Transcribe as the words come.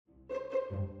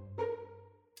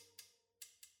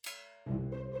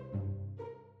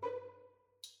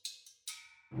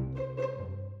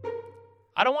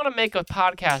I don't want to make a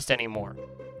podcast anymore.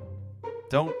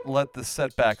 Don't let the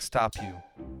setback stop you.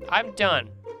 I'm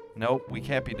done. Nope, we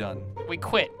can't be done. We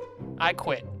quit. I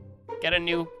quit. Get a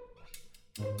new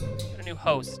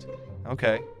host.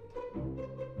 Okay.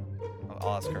 I'll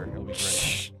ask her. It'll be great.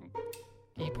 Shh.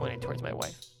 He pointed towards my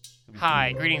wife.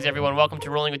 Hi, greetings everyone. Welcome to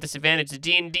Rolling with Disadvantage, the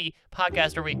D&D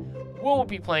podcast where we will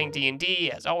be playing D&D.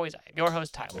 As always, I am your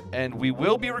host, Tyler. And we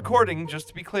will be recording, just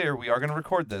to be clear, we are going to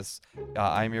record this.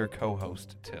 I'm your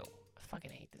co-host, Till. I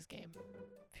fucking hate this game.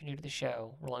 If you're new to the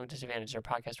show, Rolling with Disadvantage is our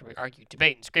podcast where we argue,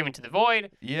 debate, and scream into the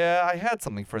void. Yeah, I had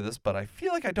something for this, but I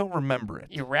feel like I don't remember it.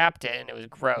 You wrapped it, and it was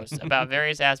gross, about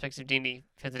various aspects of D&D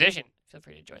 5th edition. Feel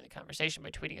free to join the conversation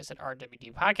by tweeting us at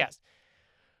RWD Podcast.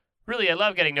 Really, I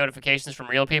love getting notifications from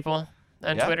real people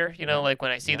on Twitter. You know, like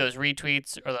when I see those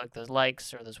retweets or like those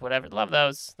likes or those whatever. Love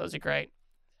those. Those are great.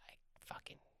 I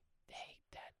fucking hate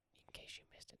that in case you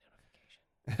missed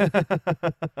a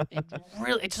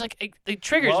notification. It's just like, it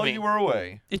triggers While me. you were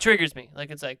away. It triggers me. Like,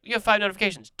 it's like, you have 5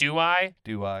 notifications. Do I?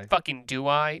 Do I? Fucking do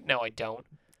I? No, I don't.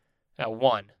 Got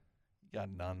 1. Got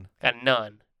none. Got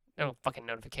none. No fucking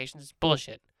notifications. It's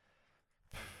bullshit.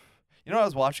 You know what I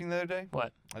was watching the other day?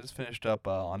 What? I just finished up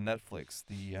on Netflix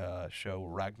the show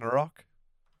Ragnarok.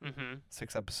 Mm-hmm.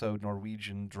 6-episode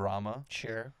Norwegian drama.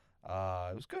 Sure.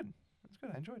 It was good. It was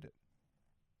good. I enjoyed it.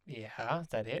 Yeah, is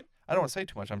that it? I don't want to say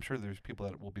too much. I'm sure there's people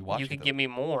that will be watching. You could give me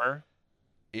more.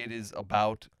 It is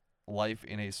about life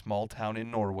in a small town in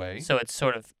Norway. So it's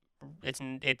sort of,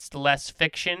 it's less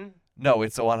fiction. No,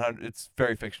 it's 100. It's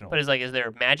very fictional. But it's like, is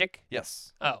there magic?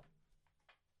 Yes. Oh.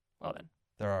 Well then.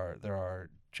 There are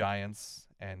giants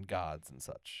and gods and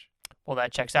such. Well,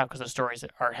 that checks out because the stories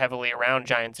are heavily around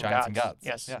giants and gods.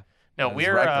 Yes. Yeah. No, That is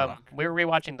we're Ragnarok.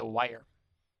 rewatching The Wire,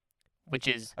 which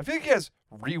is I feel like you guys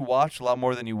rewatch a lot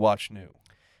more than you watch new.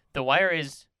 The Wire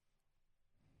is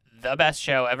the best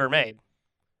show ever made.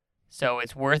 So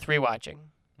it's worth rewatching.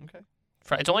 Okay.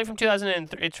 It's only from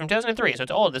 2003. It's from 2003, so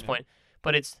it's old at this point.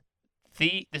 But it's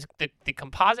the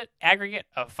composite aggregate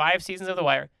of 5 seasons of The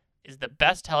Wire is the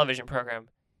best television program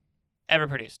ever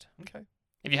produced. Okay.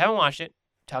 If you haven't watched it,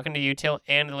 talking to you, Till,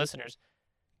 and the listeners,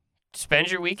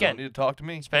 spend your Don't weekend. need to talk to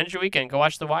me. Spend your weekend. Go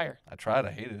watch The Wire. I tried.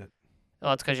 I hated it.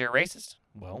 Well, it's because you're a racist.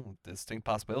 Well, distinct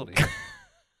possibility.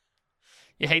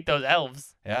 You hate those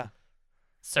elves, Yeah.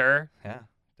 sir. Yeah.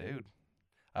 Dude.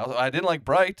 I didn't like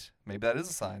Bright. Maybe that is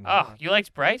a sign. Oh, you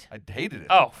liked Bright? I hated it.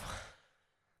 Oh.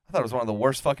 I thought it was one of the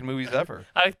worst fucking movies ever.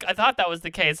 I thought that was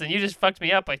the case, and you just fucked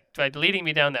me up by leading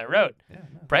me down that road. Yeah.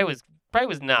 No. Bright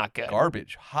was not good.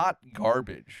 Garbage. Hot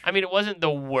garbage. I mean, it wasn't the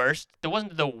worst. It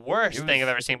wasn't the worst thing I've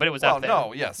ever seen, but it was Well, up there.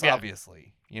 no, yes, Yeah.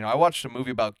 obviously. You know, I watched a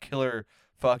movie about killer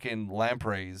fucking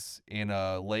lampreys in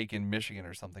a lake in Michigan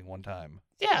or something one time.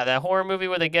 Yeah, that horror movie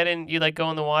where they get in, you like go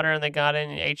in the water and they got in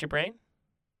and ate your brain.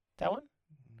 That one?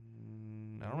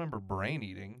 I don't remember brain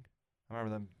eating. I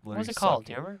remember them literally What was it called?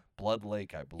 Do sucking. you remember? Blood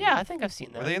Lake, I believe. Yeah, I think I've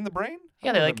seen that. Were they in the brain?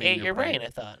 Yeah, I they don't like remember eating ate your brain, I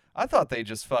thought. I thought they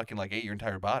just fucking like ate your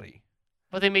entire body.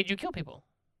 But they made you kill people.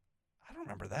 I don't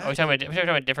remember Are that. we talking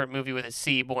about a different movie with a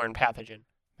sea-borne pathogen?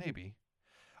 Maybe.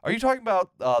 Are you talking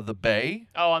about The Bay?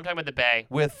 Oh, I'm talking about The Bay.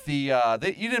 With the,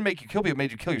 you didn't make you kill people, it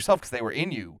made you kill yourself because they were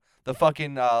in you. The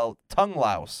fucking tongue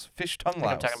louse, fish tongue I think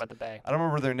louse. I'm talking about The Bay. I don't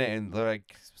remember their name. They're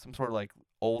like some sort of like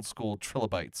old school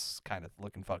trilobites kind of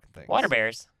looking fucking things. Water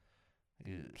bears.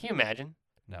 Ew. Can you imagine?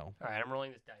 No. All right, I'm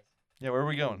rolling this dice. Yeah, where are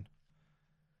we going?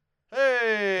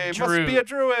 Hey, must Druid. be a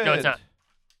druid. No, it's not.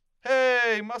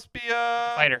 Hey, must be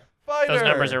a Fighter. fighter. Those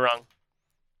numbers are wrong.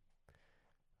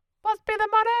 Must be the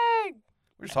money.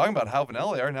 We were talking about how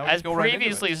vanilla they are. Now we As just go right into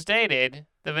previously it. stated,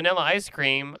 the vanilla ice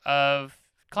cream of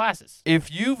classes.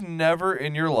 If you've never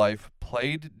in your life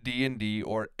played D&D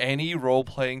or any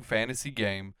role-playing fantasy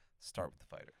game, start with the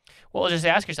fighter. Well, just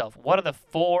ask yourself, what are the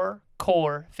 4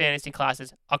 core fantasy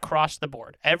classes across the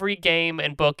board? Every game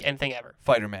and book and thing ever.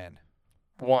 Fighter man,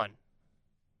 1,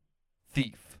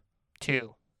 thief,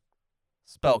 2,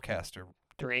 spellcaster.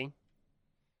 3.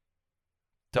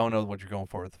 Don't know what you're going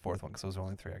for with the 4th one because those are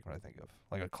only 3 I can really think of.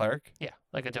 Like a cleric, Yeah,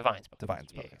 like a divine spell. divine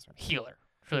Yeah, spellcaster, healer.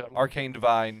 That's really what I'm- arcane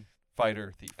divine,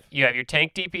 fighter, thief. You have your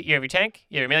tank DP. You have your tank.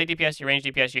 You have your melee DPS. Your range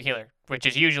DPS. Your healer, which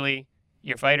is usually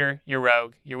your fighter, your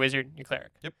rogue, your wizard, your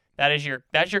cleric. Yep.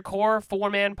 That's your core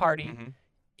 4-man party Mm-hmm.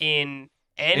 in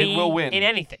any. It will win. In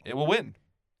anything. It will win.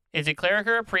 It's a cleric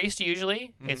or a priest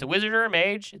usually. It's a Mhm. wizard or a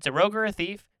mage. It's a rogue or a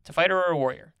thief. It's a fighter or a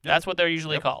warrior. Yep. That's what they're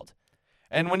usually Yep. called.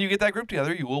 And when you get that group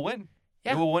together, you will win.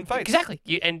 Yeah. You will win fights. Exactly.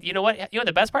 And you know what? You know what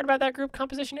the best part about that group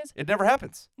composition is? It never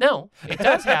happens. No, it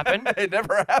does happen. It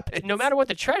never happens. No matter what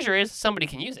the treasure is, somebody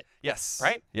can use it. Yes.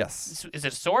 Right? Yes. Is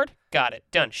it a sword? Got it.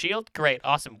 Done. Shield? Great.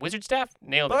 Awesome. Wizard staff?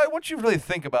 Nailed it. But once you really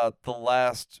think about the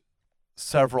last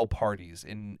several parties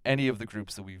in any of the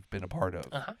groups that we've been a part of.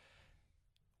 Uh-huh.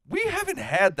 We haven't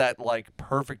had that like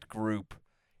perfect group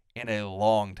in a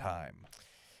long time.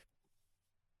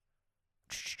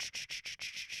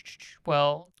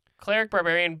 Well, Cleric,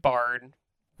 Barbarian, Bard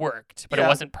worked, but it Yeah.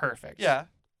 wasn't perfect. Yeah.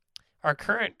 Our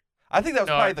current I think that was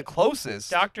No, probably the closest.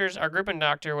 doctors, our group and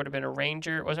doctor would have been a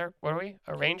ranger. What are we?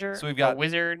 A ranger? So we've got a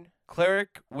wizard,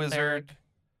 Cleric, Wizard,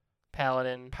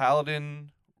 paladin,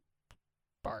 Paladin,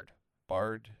 Bard.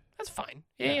 Bard. That's fine.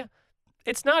 Yeah. Yeah.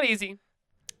 It's not easy.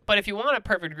 But if you want a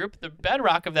perfect group, the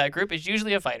bedrock of that group is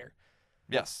usually a fighter.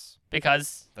 Yes.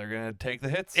 Because They're going to take the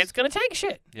hits. it's going to take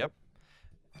shit. Yep.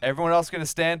 Everyone else going to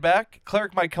stand back.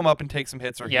 Cleric might come up and take some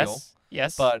hits or heal. Yes.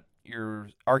 Yes. But your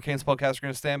arcane spellcasters are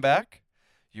going to stand back.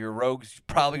 Your rogue's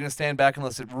probably going to stand back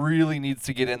unless it really needs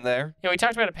to get in there. we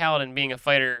talked about a paladin being a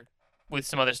fighter with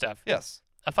some other stuff. Yes.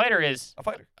 A fighter is A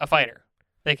fighter. a fighter.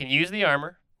 They can use the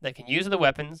armor, they can use the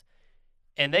weapons,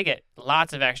 and they get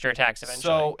lots of extra attacks eventually.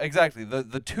 So, exactly.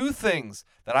 The two things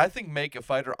that I think make a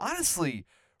fighter, honestly,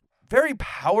 very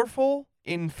powerful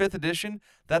in 5th edition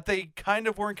that they kind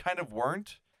of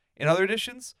weren't in other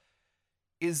editions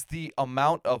is the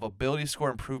amount of ability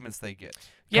score improvements they get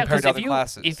compared to other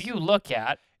classes. if you look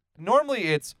at Normally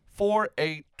it's 4,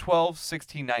 8, 12,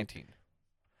 16, 19.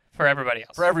 for everybody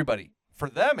else. For everybody. For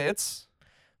them, it's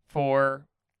 4,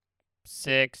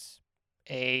 6,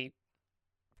 8,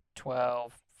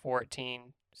 12, 14,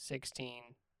 16,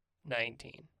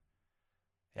 19.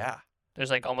 yeah. There's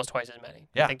like almost twice as many.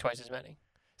 Yeah. I think twice as many.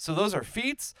 So those are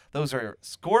feats. Those are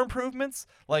score improvements.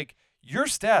 Like your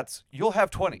stats, you'll have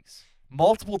 20s,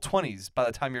 multiple 20s by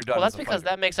the time you're done. Well, that's as a because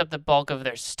fighter. that makes up the bulk of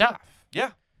their stuff.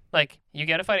 Yeah. Like, you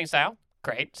get a fighting style,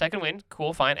 great. Second wind,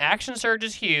 cool, fine. Action surge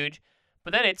is huge,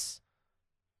 but then it's,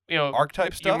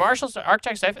 Archetype stuff. your martial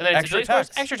archetype stuff, and then it's Extra ability scores,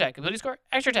 attacks. extra attack, ability score,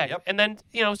 extra attack, Yep. and then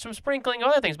some sprinkling of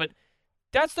other things. But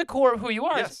that's the core of who you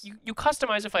are. Yes. You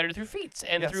customize a fighter through feats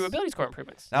and Yes. through ability score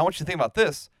improvements. Now I want you to think about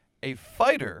this. A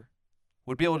fighter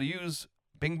would be able to use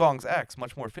Bing Bong's axe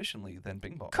much more efficiently than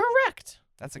Bing Bong. Correct.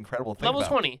 That's incredible to think Level about.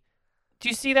 20. Do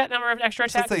you see that number of extra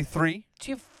So let's attacks? say 3,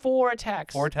 Do you have 4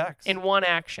 attacks 4 attacks. in one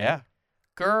action? Yeah.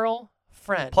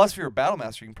 Girlfriend. Plus, if you're a battle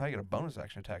master, you can probably get a bonus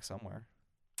action attack somewhere.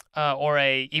 Or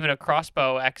even a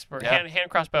crossbow expert, Yeah. hand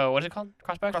crossbow. What is it called?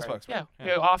 Crossbow expert. Crossbow expert, Yeah,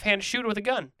 yeah. offhand shooter with a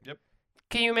gun. Yep.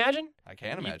 Can you imagine? I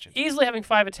can imagine. Easily having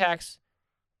 5 attacks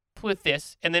with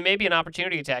this, and then maybe an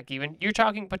opportunity attack. Even you're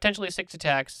talking potentially 6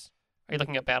 attacks. Are you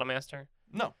looking at battle master?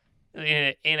 No. But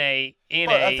I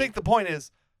think the point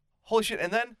is, holy shit!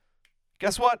 And then,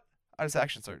 guess what? I just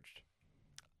action surged.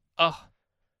 Oh,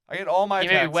 I get all my you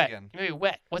may be attacks wet. again. You may be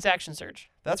wet. What's action surge?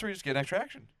 That's where you just get an extra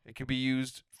action. It could be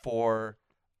used for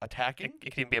attacking.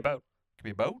 It could even be a boat. Could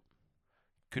be a boat.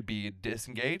 Could be a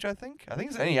disengage. I think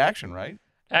it's any action, right?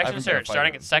 Action haven't been a surge, fighter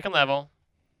starting in- at 2nd level.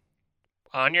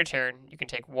 On your turn, you can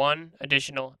take 1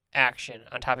 additional action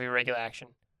on top of your regular action,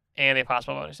 and a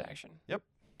possible bonus action. Yep.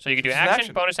 So you can do Just an action,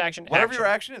 action. bonus action, Whatever action. your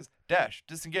action is, dash,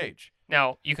 disengage.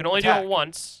 Now you can only Attack. do it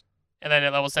once, and then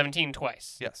at level 17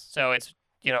 twice. Yes. So it's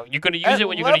you're going to use it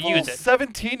when you're going to use it. At level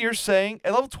 17, you're saying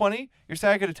at level 20, you're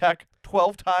saying I could attack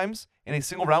 12 times in a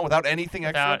single round without anything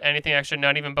extra. Without anything extra,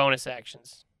 not even bonus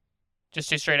actions, just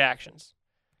 2 straight actions.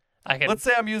 I can Let's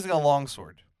say I'm using a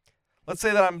longsword. Let's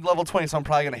say that I'm level 20, so I'm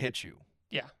probably gonna hit you.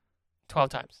 12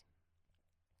 times.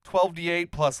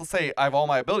 12d8 plus. Let's say I have all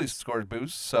my ability scores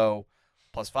boost, so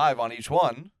plus 5 on each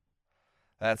one.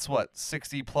 That's what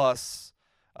 60 plus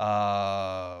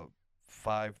 5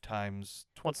 times.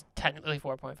 Well, it's technically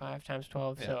 4.5 times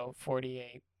 12, Yeah. so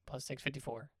 48 plus 6,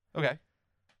 54. Okay.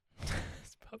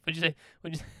 What'd you say?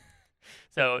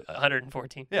 So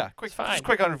 114. Yeah. Quick. It's fine. Just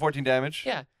quick 114 damage.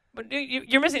 Yeah. But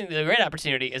you're missing the great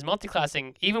opportunity is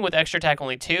multiclassing, even with extra attack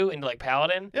only 2 into like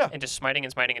Paladin, Yeah. and just smiting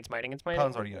and smiting and smiting and smiting.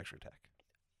 Paladins already get extra attack.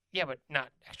 Yeah, but not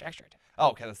extra attack. Oh,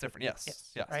 okay, that's different. Yes.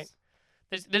 Yes, Yes. right.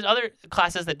 There's other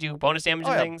classes that do bonus damage Oh,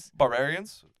 and yeah. things,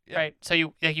 Barbarians. Yeah. right? So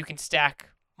you can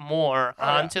stack more Oh,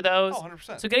 yeah. onto those. Oh,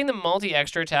 100%. So getting the multi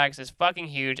extra attacks is fucking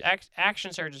huge.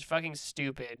 Action surge is fucking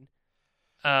stupid.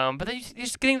 But then you're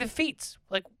just getting the feats.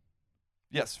 Like,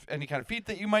 Yes, any kind of feat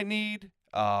that you might need.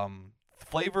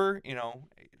 Flavor,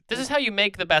 this is how you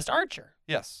make the best archer,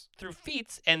 Yes. through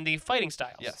feats and the fighting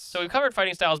styles. Yes. So we've covered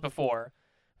fighting styles before.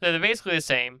 They're basically the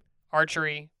same.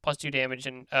 Archery, +2 damage,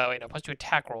 and +2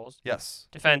 attack rolls. Yes.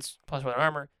 Defense, +1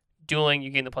 armor. Dueling, you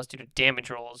gain the +2 to damage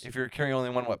rolls. If you're carrying only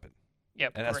one weapon.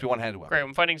 Yep. And it has to be one-handed weapon. Great.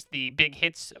 When fighting's the big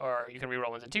hits, or you can reroll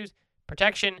 1s and 2s.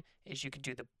 Protection is you can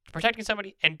do the protecting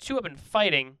somebody, and 2-weapon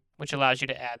fighting, which allows you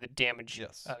to add the damage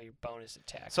Yes. of your bonus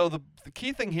attack. So the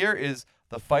key thing here is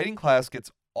the fighting class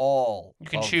gets all You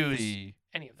can of choose the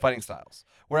any of them. fighting styles.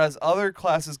 Whereas other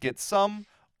classes get some,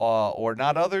 or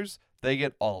not others, they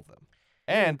get all of them.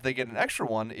 And they get an extra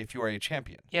one if you are a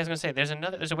champion. Yeah, I was gonna say there's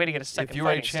a way to get a second If you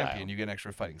are a fighting champion, style. you get an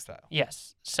extra fighting style.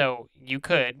 Yes. So you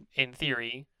could, in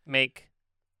theory, make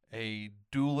A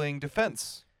dueling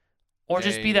defense. or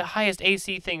just be a- the highest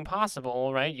AC thing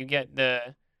possible, right? You get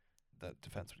the That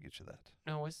defense would get you that.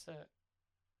 no, what's the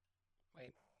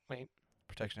wait.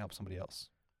 Protection helps somebody else.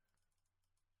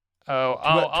 I'm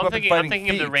two-weapon thinking fighting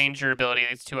of the feat. ranger ability.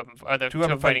 It's two-weapon or the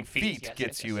Two-weapon fighting feat feat yes,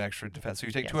 gets yes, you yes. extra defense. So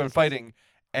you take Yes, two-weapon yes, yes. fighting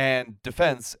and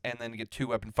defense, and then get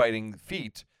two-weapon fighting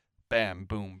feat. Bam,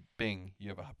 boom, bing. You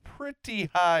have a pretty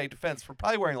high defense for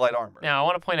probably wearing light armor. Now I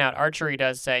want to point out archery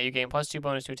does say you gain +2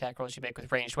 bonus to attack rolls you make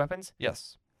with ranged weapons.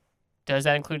 Yes, Does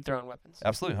that include thrown weapons?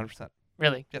 absolutely, 100%.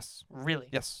 Really? Yes, Really?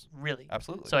 yes, Really?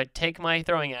 absolutely. So I take my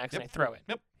throwing axe and I Yep. throw it.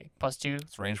 Yep. +2.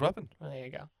 It's a ranged weapon. Well, there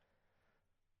you go.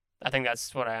 I think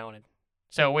that's what I wanted.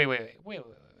 So wait.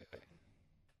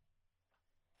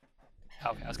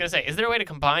 Okay, I was gonna say, is there a way to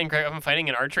combine great weapon fighting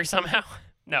and archery somehow?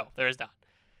 No, there is not.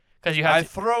 Because you have I to.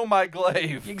 throw my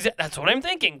glaive. That's what I'm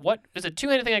thinking. What is a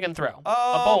two-handed thing I can throw? A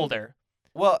Um, boulder.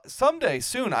 Well, someday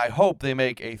soon, I hope they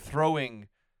make a throwing,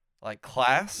 like,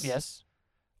 class. Yes.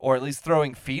 Or at least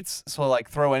throwing feats. So, like,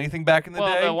 throw anything back in the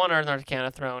Well, day. the one Arcana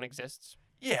throne exists.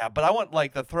 Yeah, but I want,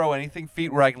 like, the throw anything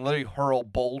feat where I can literally hurl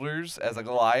boulders as a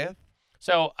Goliath.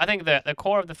 So I think the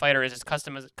core of the fighter is its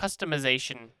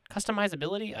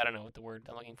customizability. I don't know what the word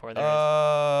I'm looking for there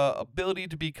is. Ability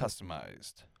to be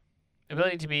customized.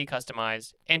 Ability to be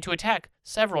customized and to attack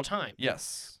several times.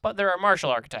 Yes. But there are martial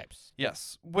archetypes.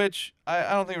 Yes. Which I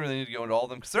don't think we really need to go into all of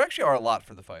them because there actually are a lot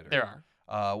for the fighter. There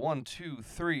are. 1, 2,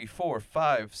 3, 4,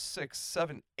 5, 6,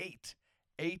 7, 8.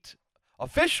 8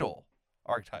 official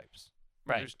archetypes.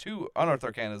 Right. There's 2 Unearthed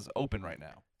Arcanas open right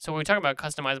now. So when we talk about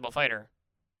customizable fighter,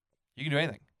 You can do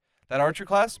anything. That archer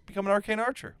class, become an arcane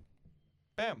archer.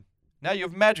 Bam. Now you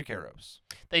have magic arrows.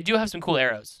 they do have some cool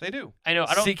arrows. They do. I know.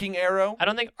 Seeking arrow. I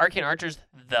don't think Arcane Archer's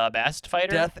the best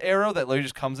fighter. Death arrow that literally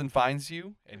just comes and finds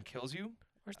you and kills you.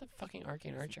 Where's the fucking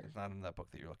Arcane Archer? It's not in that book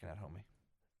that you're looking at, homie.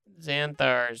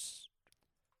 Xanthars.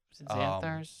 Is it Um,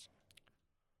 Xanthars?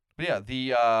 But yeah, the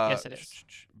Yes, it is.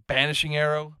 banishing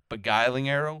arrow, beguiling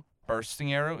arrow,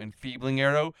 bursting arrow, enfeebling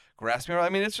arrow, grasping arrow. I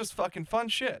mean, it's just fucking fun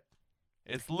shit.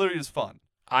 It's literally just fun.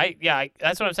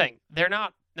 That's what I'm saying. They're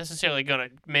not necessarily gonna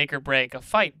make or break a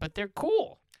fight, but they're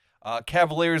cool.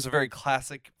 Cavalier is a very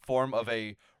classic form of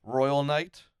a royal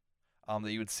knight that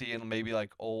you would see in maybe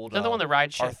like old Is that the one that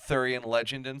rides shit? Arthurian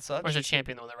legend and such. Or is it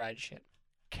Champion the one that rides shit?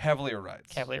 Cavalier rides.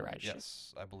 Cavalier rides shit.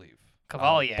 Yes, I believe.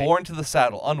 Cavalier. Born to the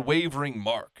saddle, unwavering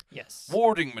mark. Yes.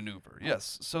 Warding maneuver,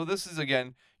 yes. So this is,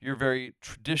 again, your very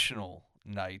traditional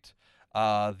knight.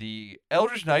 The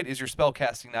Eldritch Knight is your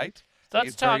spellcasting knight. So let's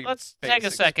It's very Let's take a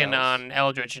basic second spells. on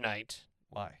Eldritch Knight.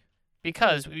 Why?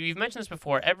 Because we've mentioned this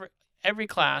before. Every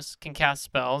class can cast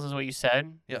spells, is what you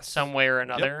said, Yes. some way or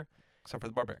another. Except for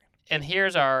the barbarian. And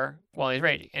here's our he's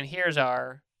raging. And here's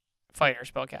our fighter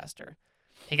spellcaster.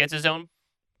 He gets his own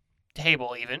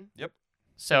table even. Yep.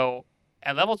 So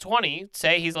at level 20,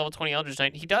 say he's level 20 Eldritch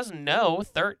Knight, he does know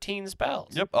 13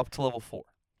 spells. Yep, up to level 4.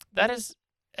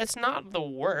 It's not the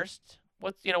worst.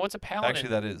 What's a paladin? Actually,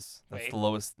 that's Wait. the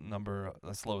lowest number.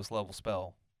 That's the lowest level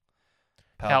spell.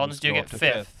 Paladins do go get up to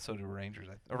fifth. So do rangers.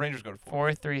 Rangers go to 4.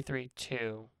 4, 3, 3,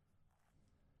 2.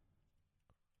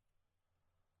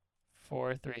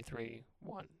 4, 3, 3,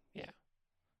 1. Yeah.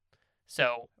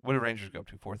 So What do rangers go up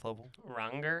to? 4th level,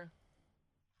 Ranger,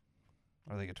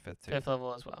 or they get to 5th too? 5th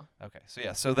level as well. Okay, so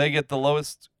yeah, so they get the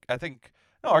lowest. I think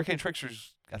no, arcane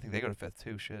tricksters. I think they go to 5th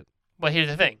too. Shit. But here's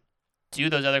the thing: do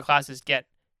those other classes get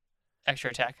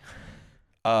extra attack?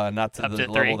 Not to Up the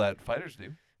to level 3. that fighters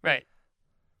do. Right.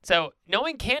 So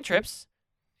knowing cantrips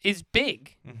is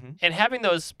big, Mm-hmm. and having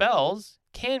those spells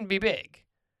can be big.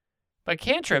 But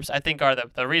cantrips, I think, are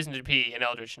the reason to be an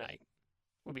Eldritch Knight.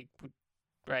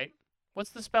 Right? What's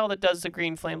the spell that does the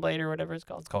green flame blade or whatever it's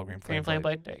called? It's called green Green flame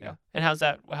blade. There you Yeah. go. And how's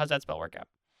that spell work out?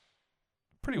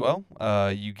 Pretty well.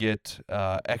 You get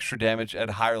extra damage at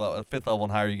a higher level, at 5th level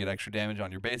and higher. You get extra damage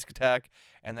on your basic attack,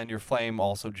 and then your flame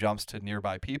also jumps to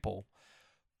nearby people.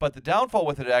 But the downfall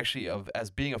with it actually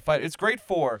as being a fighter, it's great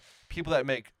for people that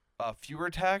make fewer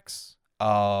attacks,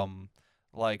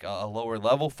 like a lower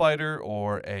level fighter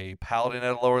or a paladin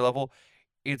at a lower level.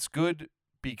 It's good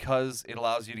because it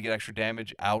allows you to get extra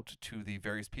damage out to the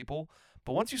various people.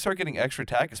 But once you start getting extra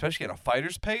attack, especially at a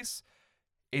fighter's pace,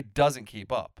 it doesn't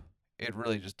keep up. It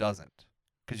really just doesn't.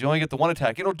 Because you only get the one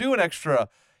attack. It'll do an extra,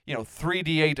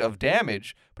 3d8 of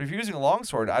damage. But if you're using a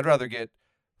longsword, I'd rather get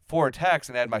 4 attacks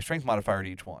and add my strength modifier to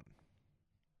each one.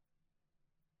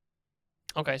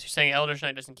 Okay, so you're saying Eldritch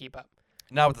Knight doesn't keep up.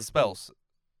 Not with the spells,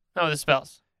 No, the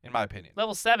spells. in my opinion.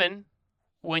 Level 7,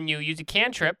 when you use a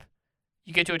cantrip,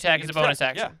 you get to attack You as a get to bonus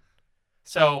attack, action. yeah.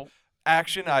 So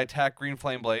Action, I attack Green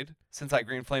Flame Blade. Since I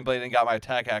Green Flame Blade and got my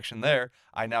attack action there,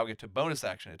 I now get to bonus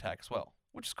action attack as well,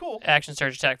 which is cool. action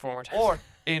surge attack 4 more times. Or,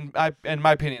 in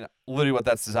my opinion, literally what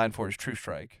that's designed for is True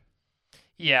Strike.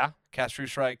 yeah, Cast True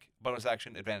Strike, bonus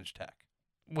action, advantage attack.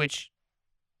 which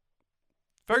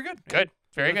Very good. good,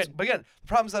 very good. But again, the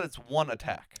problem is that it's one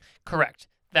attack. Correct.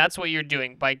 That's what you're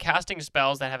doing by casting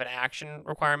spells that have an action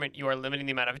requirement. You are limiting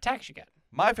the amount of attacks you get.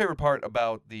 My favorite part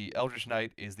about the Eldritch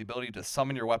Knight is the ability to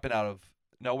summon your weapon out of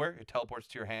nowhere. It teleports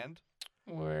to your hand.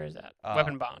 Where is that?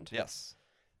 Weapon bond. Yes.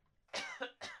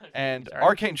 And Sorry.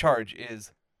 Arcane Charge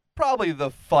is probably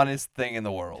the funnest thing in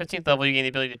the world. 15th level, you gain the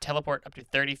ability to teleport up to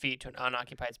 30 feet to an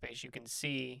unoccupied space you can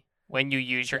see when you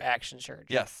use your action surge.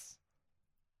 Yes.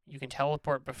 You can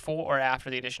teleport before or after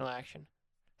the additional action.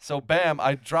 So, bam,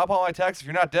 I drop all my attacks. If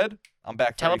you're not dead, I'm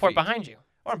back 30 Teleport feet. behind you.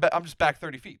 Or I'm just back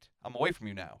 30 feet. I'm away from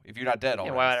you now. If you're not dead Yeah,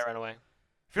 already. why would I run away?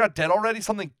 If you're not dead already,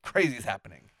 something crazy is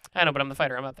happening. I know, but I'm the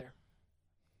fighter. I'm up there.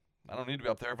 I don't need to be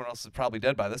up there. Everyone else is probably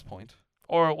dead by this point.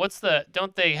 Or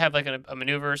don't they have like a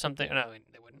maneuver or something? No,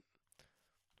 they wouldn't.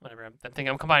 Whatever.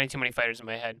 I'm combining too many fighters in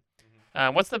my head.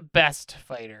 What's the best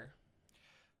fighter?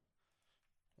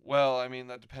 Well, I mean,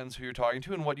 that depends who you're talking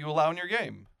to and what you allow in your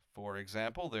game. For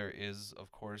example, there is,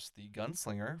 of course, the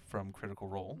Gunslinger from Critical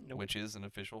Role, Nope. which is an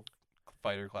official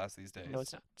fighter class these days. No,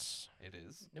 it's not. It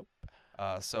is. Nope.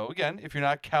 So, again, if you're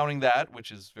not counting that, which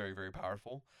is very, very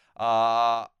powerful,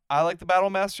 I like the Battle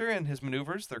Master and his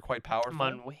maneuvers. They're quite powerful.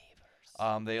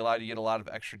 Munwavers. They allow you to get a lot of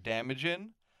extra damage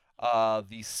in.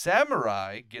 The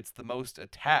Samurai gets the most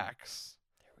attacks.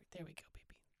 There we go,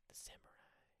 baby. The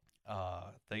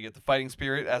samurai. They get the Fighting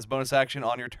Spirit as bonus action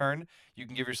on your turn. You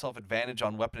can give yourself advantage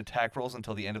on weapon attack rolls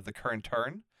until the end of the current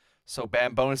turn. So,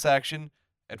 bam, bonus action,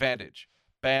 advantage.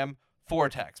 Bam, 4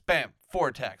 attacks. Bam, 4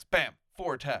 attacks. Bam,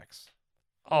 4 attacks.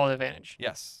 All advantage.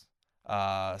 Yes.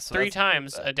 So 3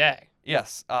 times a day.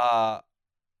 Yes.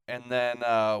 And then,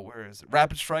 where is it?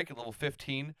 Rapid Strike at level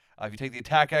 15. If you take the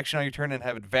attack action on your turn and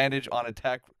have advantage on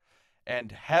attack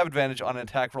and have advantage on an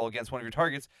attack roll against one of your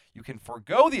targets, you can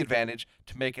forego the advantage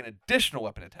to make an additional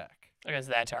weapon attack. Against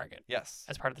that target. Yes.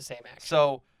 As part of the same action.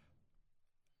 So,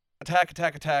 attack,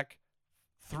 attack, attack.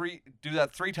 Do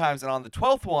that 3 times, and on the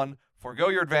 12th one, forego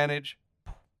your advantage.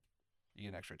 You get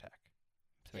an extra attack.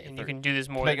 To make And a you can do this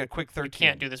more make than a quick 13. you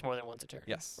can't do this more than once a turn.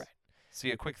 Yes. Right. So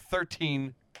you get a quick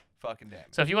 13 fucking damage.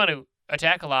 So if you want to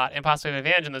attack a lot and possibly have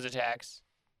advantage in those attacks,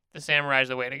 the samurai is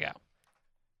the way to go.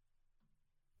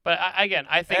 But I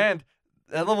think. And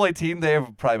at level 18, they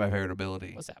have probably my favorite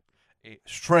ability. What's that?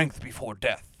 Strength before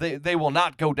death. They will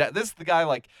not go down. This is the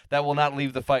guy that will not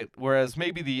leave the fight, whereas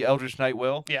maybe the Eldritch Knight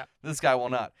will. Yeah. This guy will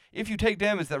not. If you take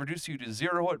damage that reduces you to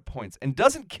 0 hit points and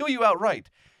doesn't kill you outright,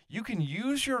 you can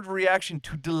use your reaction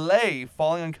to delay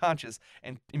falling unconscious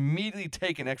and immediately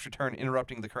take an extra turn,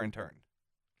 interrupting the current turn.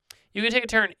 You can take a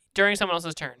turn during someone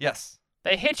else's turn. Yes.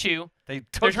 They hit you. They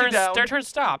took Their you down. Their turn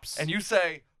stops. And you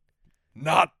say,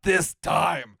 "Not this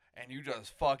time," and you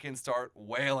just fucking start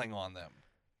wailing on them.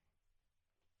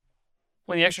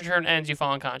 When the extra turn ends, you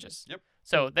fall unconscious. Yep.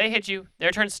 So they hit you.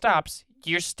 Their turn stops.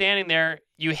 You're standing there.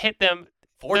 You hit them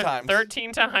 4 times.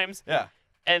 13 times. Yeah.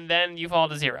 And then you fall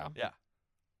to 0. Yeah.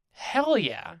 Hell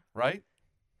yeah. Right?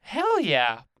 Hell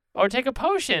yeah. Or take a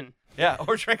potion. Yeah.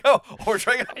 Or drink. Oh. Or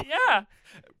drink. Yeah.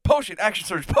 Potion. Action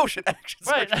surge. Potion. Action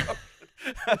surge. Right.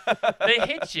 They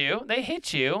hit you.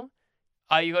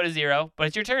 You go to 0, but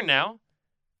it's your turn now.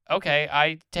 Okay,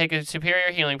 I take a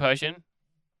superior healing potion.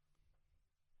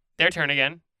 Their turn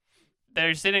again.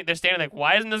 They're standing like,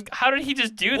 why isn't this? How did he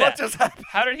just do that? What just happened?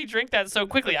 How did he drink that so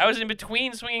quickly? I was in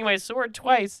between swinging my sword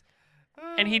twice,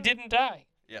 and he didn't die.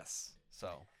 Yes.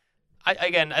 So.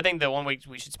 I think the one we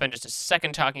should spend just a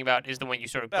second talking about is the one you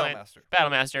sort of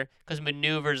Battlemaster, because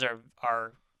maneuvers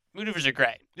are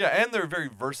great. Yeah, and they're very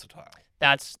versatile.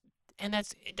 That's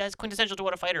quintessential to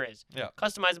what a fighter is. Yeah.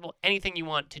 Customizable, anything you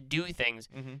want to do things.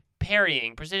 Mm-hmm.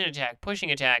 Parrying, precision attack,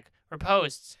 pushing attack,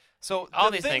 riposts. So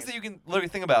all the these things things that you can literally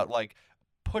think about, like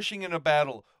pushing in a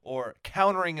battle or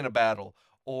countering in a battle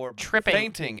or Tripping,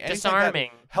 fainting, anything disarming,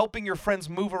 like that, helping your friends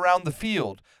move around the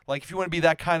field. Like if you want to be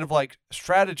that kind of like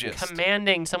strategist.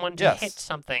 commanding someone to hit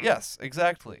something. Yes,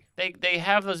 exactly. They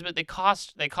have those, but they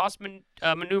cost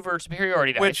maneuver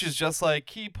superiority dice. Which is just like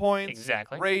key points,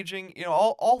 Exactly. raging. You know,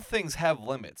 all things have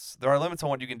limits. There are limits on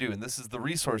what you can do, and this is the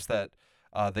resource that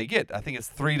they get. I think it's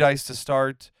 3 dice to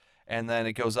start, and then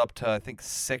it goes up to I think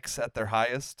 6 at their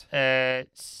highest. 4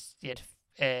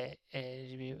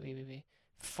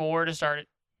 to start it.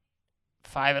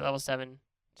 5 at level 7,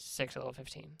 6 at level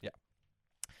 15. Yeah.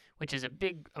 Which is a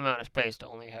big amount of space to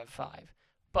only have 5.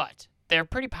 But they're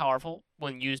pretty powerful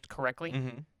when used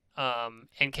correctly.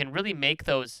 And can really make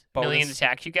those million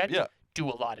attacks you get do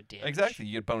a lot of damage. Exactly.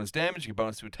 You get bonus damage, you get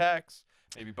bonus to attacks,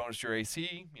 maybe bonus to your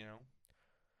AC,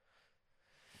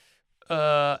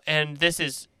 And this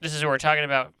is what we're talking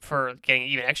about for getting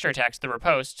even extra attacks. The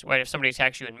riposte, right? If somebody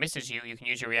attacks you and misses you, you can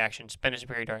use your reaction, spend a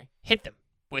superiority, hit them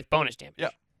with bonus damage. Yeah.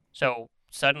 So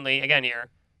suddenly, again, you're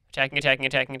attacking,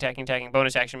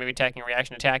 bonus action, maybe attacking,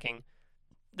 reaction, attacking.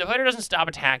 The fighter doesn't stop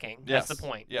attacking. Yes. That's the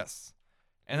point. Yes.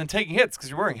 And then taking hits because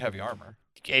you're wearing heavy armor.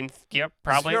 And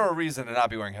probably. There's no reason to not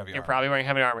be wearing heavy armor. You're probably wearing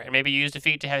heavy armor. And maybe you use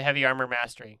defeat to have heavy armor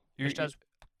mastery. Which does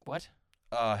what?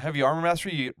 Heavy armor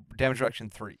mastery, you get damage reduction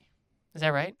 3. Is that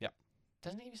right? Yeah.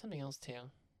 Doesn't it give you something else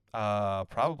too?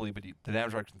 Probably, but the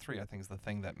damage reduction 3, I think, is the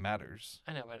thing that matters.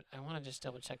 I know, but I want to just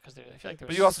double check because I feel like there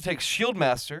was. But you also take Shield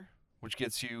Master, which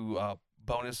gets you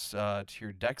bonus to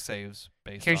your deck saves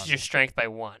based increases your strength by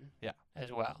 1. Yeah.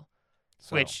 As well.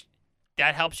 So, Which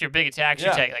that helps your big attacks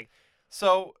you take. Like.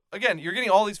 So again, you're getting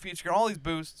all these feats, you're getting all these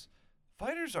boosts.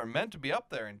 Fighters are meant to be up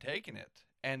there and taking it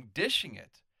and dishing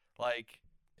it. Like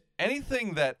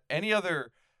anything that any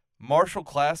other martial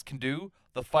class can do,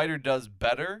 the fighter does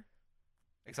better,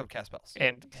 except cast spells.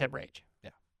 And except rage. Yeah.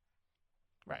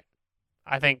 Right.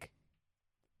 I think,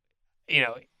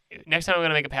 next time I'm going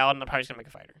to make a paladin, I'm probably just going to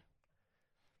make a fighter.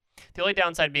 The only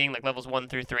downside being like levels 1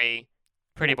 through 3,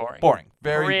 pretty boring.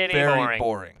 Very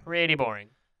boring. Pretty boring.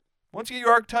 Once you get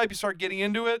your archetype, you start getting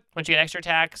into it. Once you get extra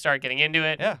attack, start getting into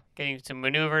it. Yeah. Getting some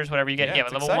maneuvers, whatever you get. Yeah,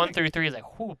 but level 1 through 3 is like,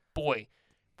 oh boy.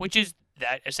 Which is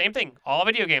that same thing. All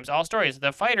video games, all stories.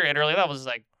 The fighter at early levels is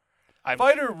like.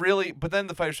 But then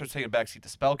the fighter starts taking a backseat to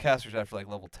spellcasters after like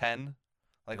level 10,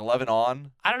 like 11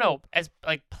 on. I don't know. As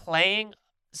like playing,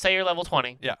 say you're level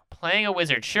 20. Yeah. Playing a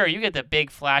wizard, sure, you get the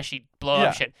big flashy blow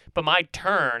up shit. But my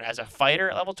turn as a fighter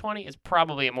at level 20 is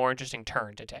probably a more interesting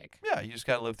turn to take. Yeah, you just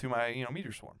gotta live through my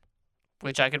meteor swarm.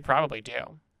 Which I could probably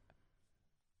do.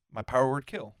 My power word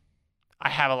kill. I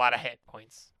have a lot of hit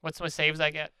points. What's my saves I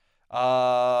get?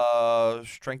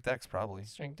 Strength Dex probably.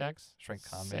 Strength Dex. Strength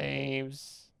Con.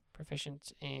 Saves.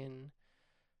 Proficient in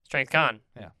Strength Con.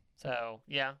 Yeah. So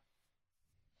yeah.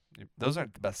 Those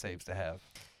aren't the best saves to have.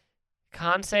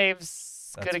 Con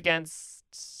saves good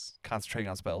against concentrating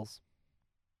on spells.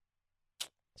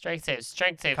 Strength saves.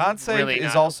 Con save really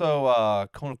is also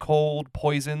cone of cold,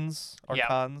 poisons are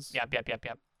cons. Yep.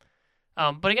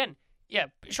 But again,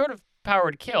 short of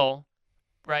powered kill,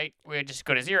 right? We just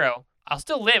go to 0. I'll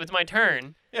still live. It's my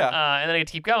turn. Yeah. And then I get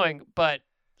to keep going. But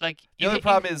like the other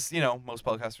problem is, most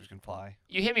spellcasters can fly.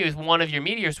 You hit me with one of your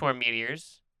meteor swarm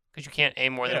meteors because you can't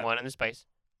aim more than one in the space.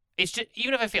 It's just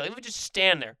even if I fail, even if I just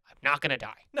stand there, I'm not gonna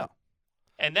die. No.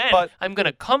 And then I'm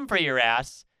gonna come for your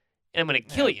ass. And I'm going to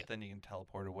kill you. Then you can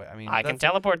teleport away. I mean, I can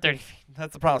teleport 30 feet.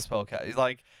 That's the problem with spellcasters.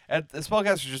 Like, the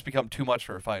spellcasters just become too much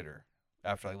for a fighter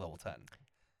after like level 10.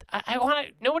 I want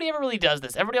to. Nobody ever really does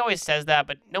this. Everybody always says that,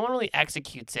 but no one really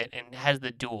executes it and has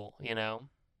the duel.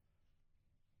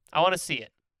 I want to see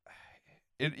it.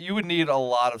 You would need a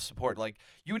lot of support. Like,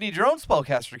 you would need your own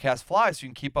spellcaster to cast fly so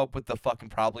you can keep up with the fucking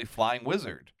probably flying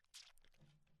wizard.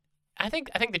 I think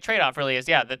the trade-off really is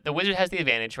the wizard has the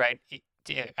advantage, right?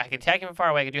 I can attack him from far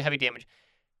away. I can do heavy damage,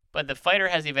 but the fighter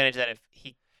has the advantage that if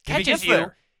he catches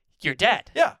you, you're dead.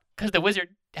 Yeah, because the wizard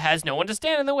has no one to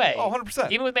stand in the way. Oh,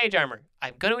 100%. Even with mage armor,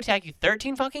 I'm going to attack you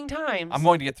 13 fucking times. I'm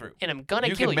going to get through, and I'm going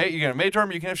to kill you. You can have mage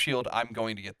armor. You can have shield. I'm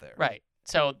going to get there. Right.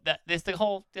 So it's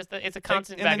a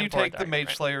constant. And then you take the argument,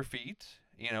 mage slayer feat,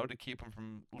 to keep him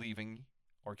from leaving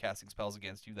or casting spells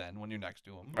against you. Then when you're next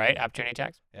to him, right? Opportunity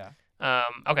attacks. Yeah.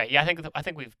 Okay. Yeah. I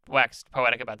think we've waxed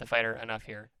poetic about the fighter enough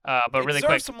here. But really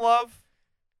quick, some love.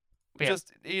 Yeah.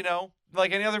 Just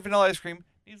like any other vanilla ice cream,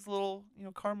 needs a little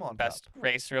caramel on best top.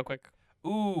 race, real quick.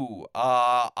 Ooh.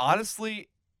 Honestly,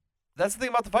 that's the thing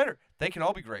about the fighter. They can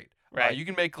all be great. Right. You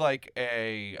can make like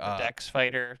a Dex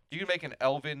fighter. You can make an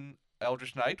Elven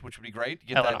Eldritch Knight, which would be great.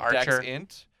 You get Elven that Archer. Dex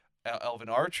int. Elven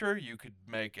Archer. You could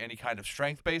make any kind of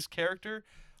strength-based character.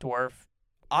 Dwarf.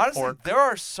 Honestly, Orc. there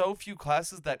are so few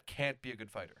classes that can't be a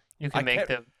good fighter. You can make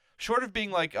short of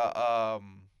being like a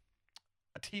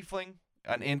tiefling,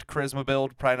 an int charisma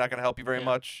build, probably not going to help you very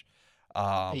much.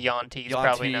 Yuan-Ti is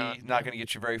probably not going to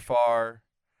get you very far.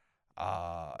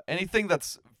 Anything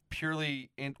that's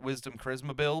purely int wisdom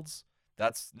charisma builds,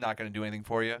 that's not going to do anything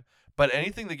for you. But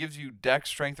anything that gives you dex,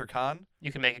 strength, or con,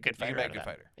 you can make a good fighter. You can make a good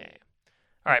fighter. Yeah.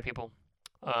 All right, people.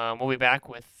 We'll be back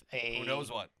with a. Who knows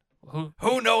what?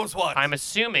 Who knows what? I'm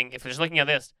assuming, if you're just looking at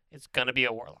this, it's going to be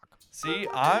a warlock. See,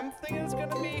 I'm thinking it's going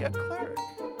to be a cleric.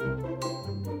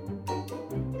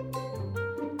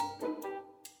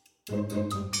 Okay,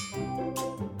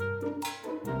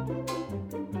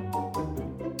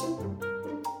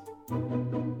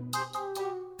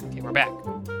 we're back.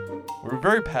 We're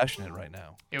very passionate right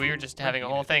now. Yeah, we were just having a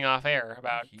whole thing off air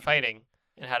about fighting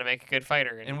and how to make a good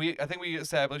fighter. And I think we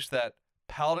established that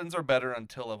paladins are better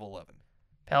until level 11.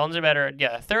 Paladins are better.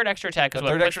 Yeah, the third extra attack is The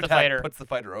what third puts extra the attack fighter puts the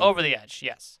fighter over the edge.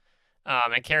 Yes,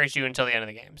 and carries you until the end of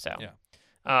the game. So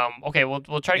yeah. Okay, we'll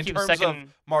try to In keep the terms second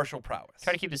of martial prowess.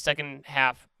 try to keep the second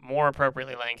half more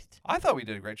appropriately lengthed. I thought we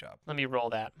did a great job. Let me roll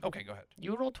that. Okay, go ahead.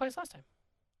 You rolled twice last time.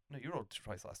 No, you rolled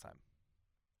twice last time.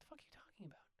 What the fuck are you talking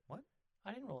about? What?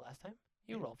 I didn't roll last time.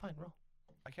 You roll. Fine, roll.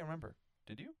 I can't remember.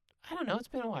 Did you? I don't know. It's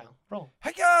been a while. Roll.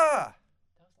 Hiya!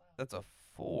 That's a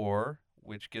 4,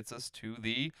 which gets us to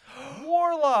the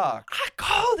Warlock. I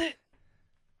called it.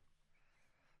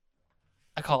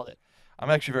 I called it. I'm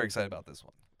actually very excited about this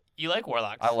one. You like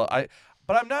Warlocks.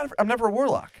 But I'm never a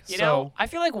Warlock. You know, I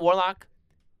feel like Warlock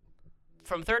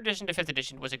from 3rd edition to 5th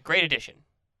edition was a great addition.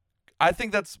 I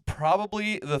think that's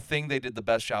probably the thing they did the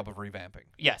best job of revamping.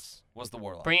 Yes. Was the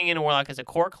Warlock. Bringing in a Warlock as a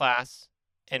core class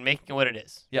and making it what it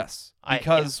is. Yes.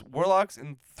 Because Warlocks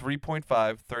in 3.5,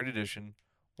 3rd edition,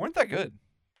 weren't that good.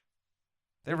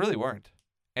 They really weren't.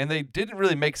 And they didn't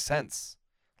really make sense,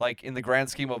 like, in the grand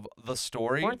scheme of the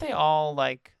story. Weren't they all,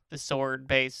 like, the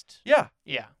sword-based? Yeah.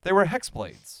 Yeah. They were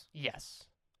Hexblades. Yes.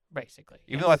 Basically.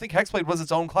 Even though I think Hexblade was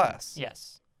its own class.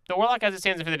 Yes. The Warlock, as it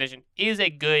stands in 5th edition, is a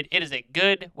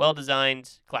good,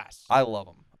 well-designed class. I love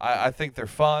them. I think they're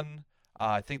fun.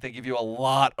 I think they give you a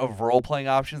lot of role-playing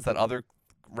options that other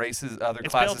classes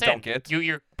don't get.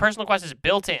 Your personal quest is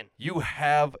built in. You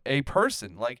have a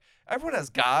person. Like, everyone has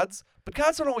gods, but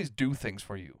gods don't always do things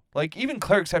for you. Like, even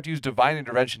clerics have to use divine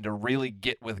intervention to really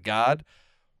get with God.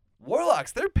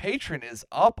 Warlocks, their patron is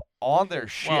up on their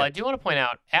shit. Well, I do want to point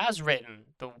out, as written,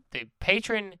 the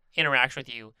patron interaction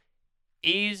with you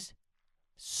is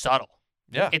subtle.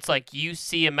 Yeah. It's like you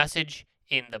see a message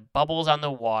in the bubbles on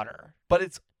the water. But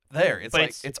it's there. It's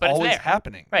always there.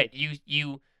 happening. Right.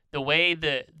 The way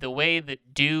the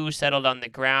dew settled on the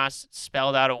grass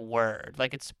spelled out a word.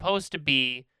 Like, it's supposed to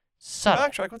be subtle.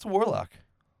 Backtrack, what's a warlock?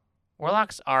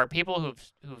 Warlocks are people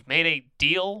who've made a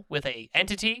deal with a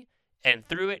entity and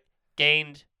through it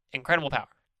gained incredible power.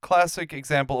 Classic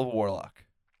example of a warlock.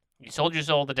 You sold your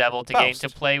soul to the devil to Faust. to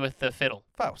play with the fiddle.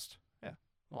 Faust. Yeah.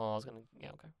 Well,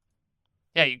 okay.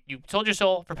 Yeah, you sold your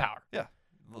soul for power. Yeah.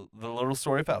 The little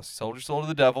story of Faust. You sold your soul to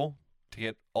the devil to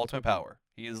get ultimate power.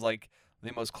 He is like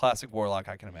the most classic warlock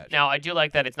I can imagine. Now, I do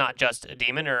like that it's not just a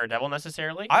demon or a devil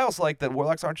necessarily. I also like that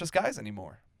warlocks aren't just guys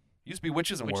anymore. Used to be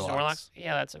witches and warlocks.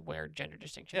 Yeah, that's a weird gender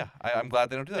distinction. Yeah, I'm glad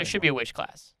they don't do that There should be a witch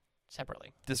class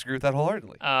separately. Disagree with that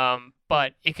wholeheartedly.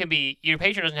 But it can be, your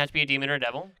patron doesn't have to be a demon or a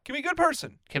devil. Can be a good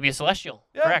person. Could be a celestial.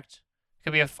 Yeah. Correct.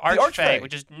 Could be a archfey, archfey.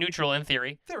 which is neutral in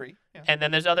theory. Yeah. And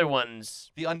then there's other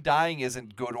ones. The Undying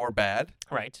isn't good or bad.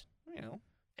 Right. You know.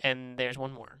 And there's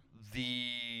one more.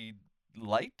 The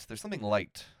Light? There's something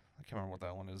light. I can't remember what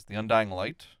that one is. The Undying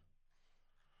Light?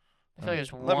 I feel like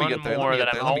there's Let me one get there, more let me that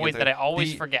get I'm there, let me always get that I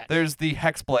always The- forget. There's the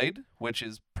Hexblade, which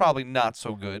is probably not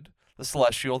so good. The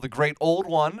Celestial, the Great Old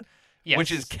One, Yes.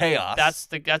 which is chaos. That's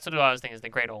what I was thinking is the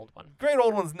great old one. Great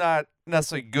Old One's not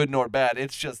necessarily good nor bad.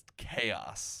 It's just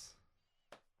chaos.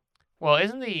 Well,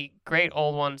 isn't the great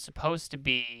old one supposed to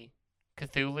be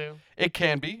Cthulhu? It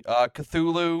can be.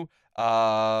 Cthulhu,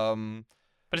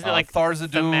 But isn't it like Tharizdun,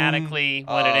 thematically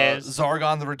what it is?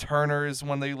 Zargon the Returner is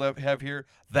one they have here.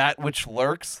 That Which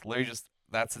Lurks, literally just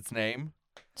that's its name.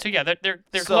 So yeah, they're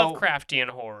So- Lovecraftian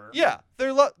horror. Yeah,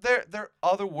 they're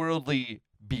otherworldly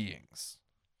beings.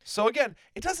 So again,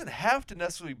 it doesn't have to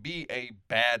necessarily be a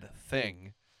bad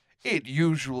thing. It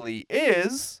usually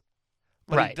is,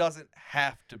 but Right. it doesn't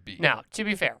have to be. Now, to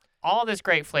be fair, all this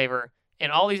great flavor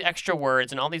and all these extra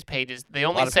words and all these pages, they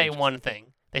only lot of say pages. one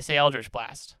thing. They say Eldritch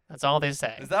Blast. That's all they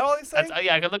say. Is that all they say?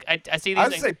 Yeah, I could look. I see these I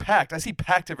would things. say pact. I see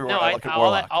pact everywhere. No, I look at I'll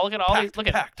Warlock. look at all these. Look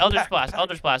at Pact, Eldritch pact, Blast, pact.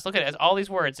 Eldritch Blast. Look at it. All these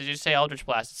words. They just say Eldritch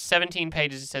Blast. 17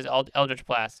 pages. It says Eldritch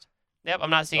Blast. Yep, I'm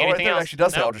not seeing Oh, right anything there it else. actually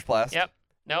does say Nope. Eldritch Blast. Yep.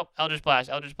 Nope. Eldritch Blast.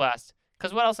 Eldritch Blast.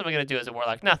 Because what else am I gonna do as a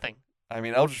warlock? Nothing. I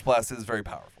mean, Eldritch Blast is very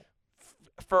powerful.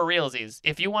 For realsies,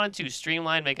 if you wanted to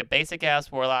streamline, make a basic ass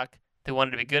warlock that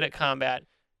wanted to be good at combat,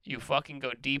 you fucking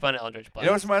go deep on Eldritch Blast. You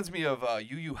know, this reminds me of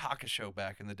Yu Yu Hakusho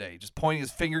back in the day, just pointing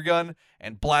his finger gun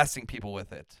and blasting people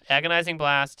with it. Agonizing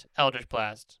Blast, Eldritch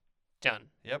Blast, done.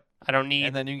 Yep. I don't need.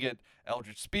 And then you can get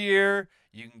Eldritch Spear.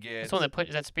 You can get This one that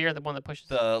is that spear, the one that pushes.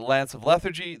 the Lance of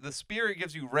Lethargy. The Spear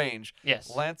gives you range. Yes.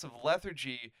 Lance of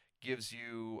Lethargy gives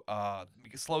you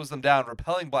slows them down.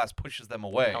 Repelling Blast pushes them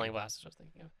away. Repelling Blast is what I was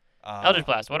thinking of. Uh, Eldritch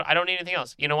Blast. What? I don't need anything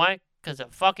else. You know why? Because a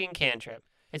fucking cantrip.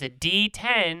 It's a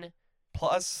D10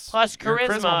 plus charisma your if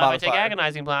I take modifier.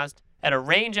 Agonizing Blast at a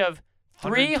range of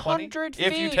 300 feet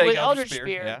if you take with Eldritch Spear.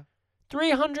 Spear. Yeah.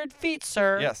 300 feet,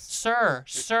 sir. Yes. Sir.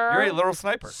 You're a literal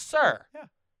sniper. Sir. Yeah.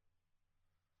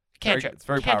 Cantrip. It's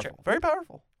very Cantrip. powerful. Very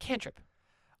powerful. Cantrip.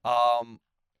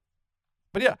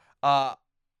 But yeah,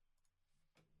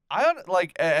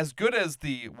 like as good as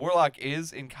the Warlock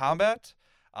is in combat,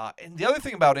 and the other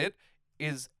thing about it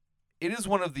is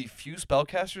one of the few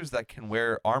spellcasters that can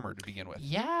wear armor to begin with.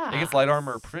 Yeah. It gets light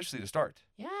armor proficiency to start.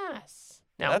 Yes.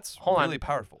 Now, That's hold really on.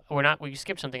 powerful. We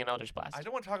skipped something in Eldritch Blast. I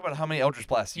don't want to talk about how many Eldritch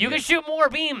Blasts You can get. shoot more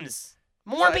beams.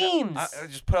 More beams. I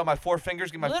just put out my 4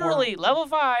 fingers, get my Literally, level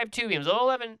 5, 2 beams. Level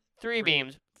 11, 3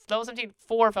 beams. Level 17,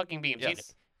 4 fucking beams.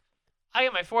 Yes. I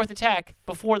get my 4th attack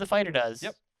before the fighter does.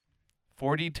 Yep.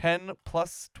 40-10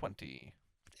 plus 20.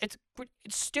 It's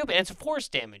stupid. It's force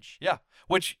damage. Yeah,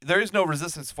 which there is no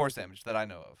resistance to force damage that I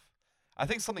know of. I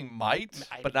think something might,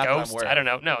 but not that I'm Ghost, aware of. I don't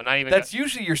know. No, not even. That's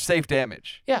usually your safe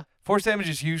damage. Yeah. Force damage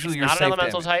is usually your It's not safe an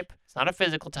elemental damage. type. It's not a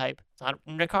physical type. It's not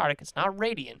necrotic. It's not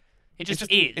radiant. It just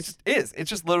is. It just is. It's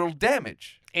just literal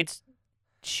damage. It's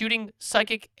shooting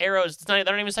psychic arrows. It's not.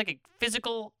 They're not even psychic.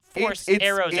 Physical force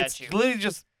arrows it's at you. It's literally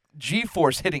just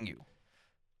G-force hitting you.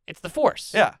 It's the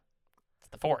force. Yeah. It's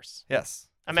the force. Yes.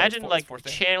 Imagine Force like damage.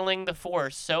 channeling the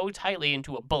force so tightly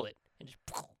into a bullet and just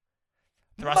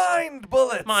thrust. Mind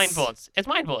bullets. Mind bullets. It's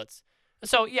mind bullets.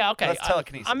 So yeah, okay. That's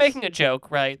telekinesis. I'm making a joke,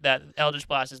 right? That Eldritch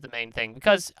Blast is the main thing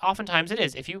because oftentimes it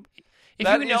is. If you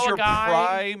That know is your a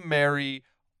guy, primary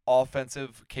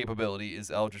offensive capability is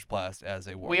Eldritch Blast as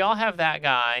a warlock. we all have that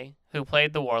guy who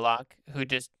played the Warlock who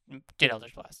just did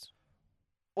Eldritch Blast.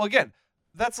 Well, again,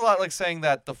 that's a lot like saying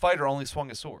that the fighter only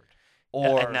swung a sword.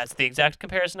 Or And that's the exact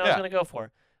comparison I was going to go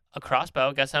for. A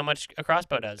crossbow, guess how much a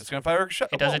crossbow does? it's going to fire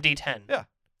It does a D10. Yeah.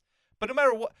 But no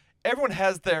matter what, everyone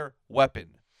has their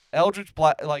weapon. Eldritch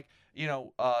Blast, like,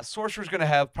 sorcerer's going to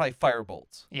have probably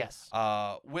firebolts. Yes.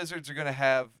 Wizards are going to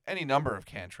have any number of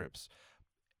cantrips.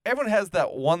 Everyone has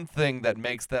that one thing that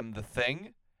makes them the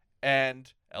thing,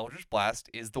 and Eldritch Blast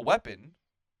is the weapon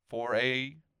for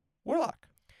a warlock.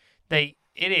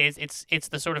 It's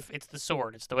the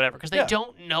sword, it's the whatever, because they Yeah.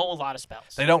 don't know a lot of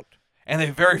spells. They don't. And they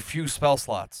have very few spell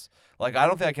slots. Like, I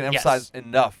don't think I can emphasize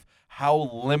enough how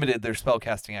limited their spell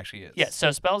casting actually is. Yeah,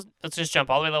 so spells, let's just jump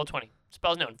all the way to level 20.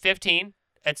 Spells known. 15,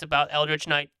 it's about Eldritch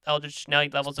Knight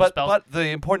levels of spells. But the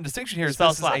important distinction here is Spell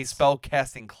this is a slots. spell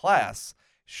casting class.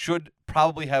 Should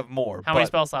probably have more. How many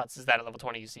spell slots is that at level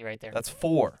 20 you see right there? That's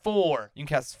 4. 4. You can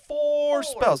cast 4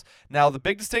 spells. Now, the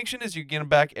big distinction is you get them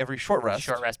back every short rest.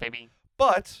 Short rest, baby.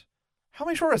 But how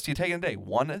many short rests do you take in a day?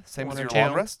 1? Same One as or your 2.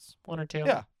 long rests? 1 or 2.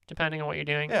 Yeah. Depending on what you're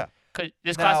doing. Yeah. 'Cause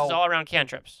this class is Now- all around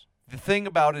cantrips. The thing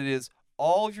about it is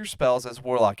all of your spells as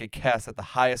Warlock get cast at the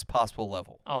highest possible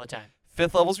level. All the time.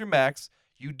 5th level's your max.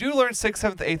 You do learn 6th,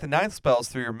 7th, 8th, and 9th spells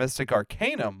through your Mystic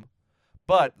Arcanum,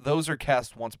 but those are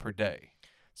cast once per day.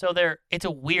 So it's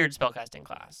a weird spellcasting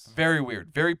class. Very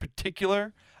weird. Very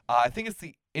particular. I think it's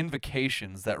the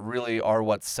invocations that really are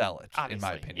what sell it, Obviously. in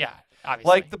my opinion. Yeah, obviously.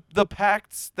 Like the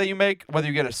pacts that you make, whether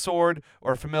you get a sword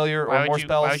or a familiar or more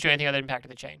spells. Why would you do anything other than Pact of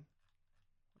the Chain?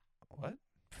 What?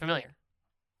 Familiar.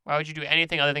 Why would you do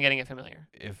anything other than getting a familiar?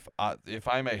 If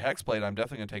I'm a Hexblade, I'm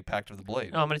definitely going to take Pact of the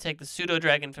Blade. No, I'm going to take the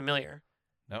Pseudo-Dragon Familiar.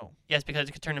 No. Yes, because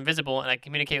it can turn invisible, and I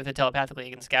communicate with it telepathically.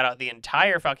 You can scout out the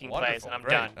entire fucking place, Wonderful. and I'm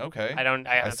Great. done. Okay.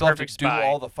 I have a still have to perfect do spy.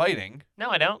 all the fighting. No,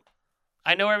 I don't.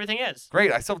 I know where everything is.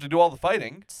 Great. I still have to do all the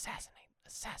fighting. Assassin.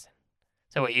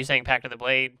 So what, you saying Pact of the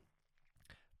Blade?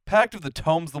 Pact of the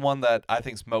Tome's the one that I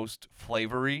think's most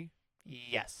flavory.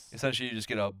 Yes. Essentially, you just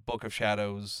get a Book of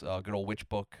Shadows, a good old witch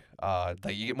book.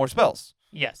 That you get more spells.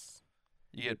 Yes.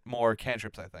 You get more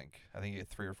cantrips, I think. I think you get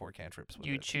 3 or 4 cantrips with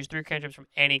You it. choose 3 cantrips from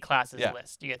any class's Yeah.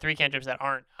 list. You get 3 cantrips that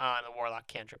aren't on the Warlock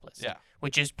cantrip list. Yeah.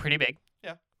 Which is pretty big.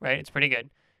 Yeah. Right? It's pretty good.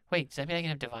 Wait, does that mean I can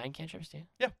have divine cantrips too?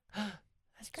 Yeah.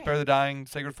 That's great. Spare the Dying,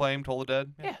 Sacred Flame, Toll the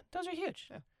Dead. Yeah, those are huge.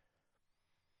 Yeah.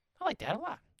 I like that a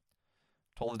lot.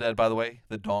 Toll the Dead, by the way,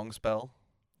 the Dong spell.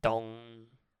 Dong.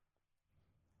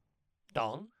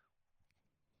 Dong?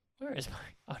 Where is my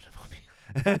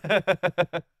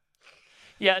automobile?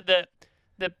 Yeah, the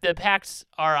pacts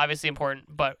are obviously important,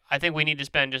 but I think we need to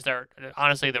spend just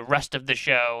honestly the rest of the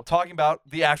show. Talking about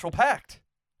the actual pact.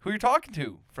 Who you're talking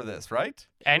to for this, right?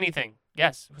 Anything.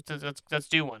 Yes. Let's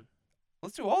do one.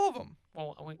 Let's do all of them.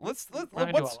 Well, We're gonna do what's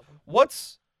all of them.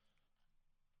 What's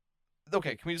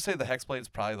okay? Can we just say the Hexblade is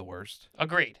probably the worst?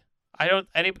 agreed.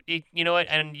 You know what?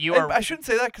 And you And are. I shouldn't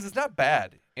say that because it's not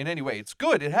bad in any way. It's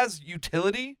good. It has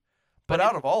utility, but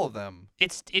out of all of them,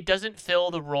 It doesn't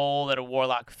fill the role that a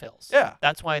warlock fills. yeah,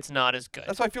 That's why it's not as good.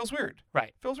 that's why it feels weird. Right.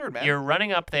 It feels weird, man. You're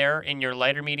running up there in your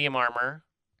lighter medium armor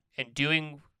and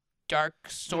doing dark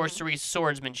sorcery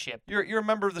swordsmanship, You're a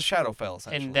member of the Shadowfell,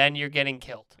 essentially. and then you're getting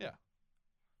killed. Yeah.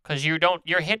 Because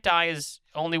your hit die is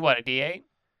only what, a D8? It's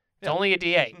Yeah. only a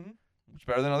D8. Mm-hmm. It's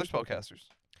better than other spellcasters.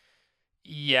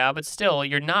 Yeah, but still,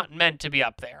 you're not meant to be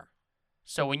up there.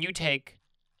 So when you take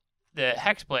the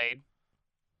Hexblade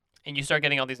and you start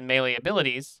getting all these melee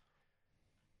abilities,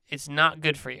 it's not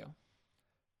good for you.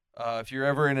 If you're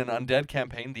ever in an undead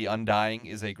campaign, the Undying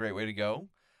is a great way to go.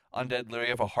 Undead literally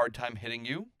have a hard time hitting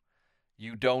you.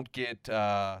 You don't get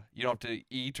you don't have to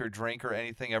eat or drink or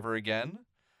anything ever again.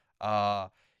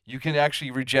 You can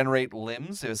actually regenerate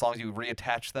limbs as long as you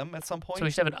reattach them at some point. So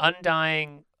we should have an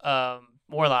Undying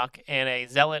Warlock and a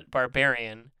Zealot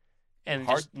Barbarian, and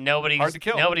Hard- just nobody's hard to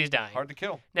kill. Nobody's dying. Hard to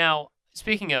kill. Now,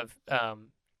 speaking of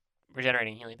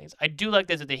regenerating healing things, I do like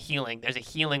there's a healing. There's a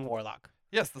healing Warlock.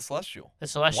 Yes, the Celestial. The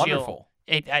Celestial. Wonderful.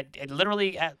 It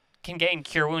literally can gain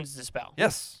Cure Wounds as a spell.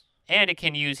 Yes. And it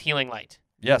can use Healing Light.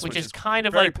 Yes, which is kind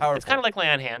of very like powerful. It's kind of like Lay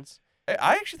on Hands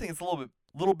I actually think it's a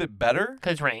little bit better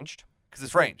because it's ranged. because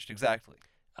it's ranged. Exactly.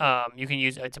 You can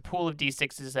use it's a pool of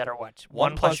d6s that are what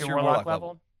One plus your your warlock warlock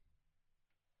level.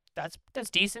 That's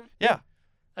decent. Yeah.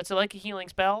 That's like a healing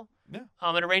spell. Yeah.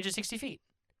 At a range of 60 feet.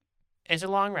 It's a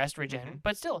long rest regen, Mhm.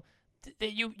 but still,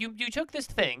 you took this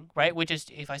thing right, which is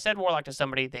if I said warlock to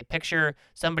somebody, they picture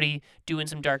somebody doing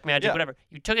some dark magic, Yeah. whatever.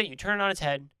 You took it, you turned it on its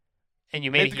head, and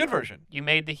you made Made the good version. You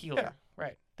made the healer. Yeah.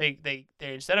 Right. They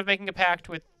instead of making a pact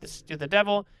with the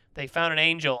devil, they found an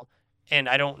angel, and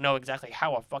I don't know exactly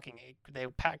how they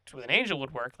pact with an angel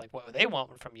would work. Like what would they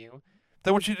want from you? They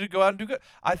want you to go out and do good.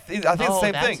 I think it's the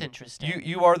same that's thing. interesting.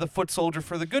 You are the foot soldier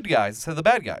for the good guys instead of the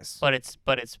bad guys. But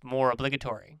it's more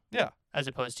obligatory. Yeah. As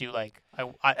opposed to like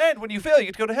And when you fail, you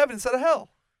get to go to heaven instead of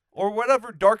hell, or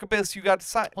whatever dark abyss you got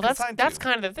well, consigned that's to.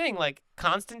 kind of the thing. Like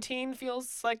Constantine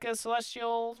feels like a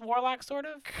celestial warlock, sort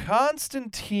of.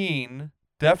 Constantine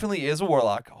definitely is a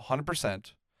warlock,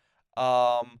 100%.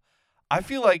 I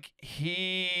feel like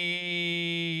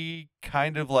he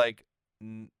kind of like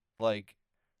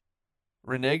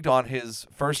reneged on his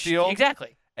first deal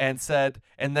Exactly. and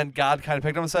then God kind of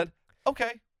picked him and said,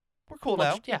 "Okay, we're cool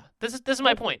Well, now." yeah. This is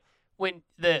my point. When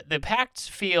the pacts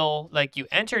feel like you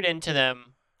entered into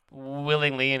them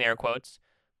willingly, in air quotes,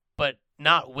 but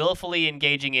not willfully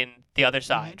engaging in the other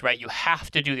side, right? You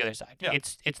have to do the other side. Yeah.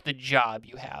 It's the job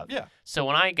you have. Yeah. So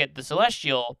when I get the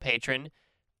celestial patron,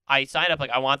 I sign up like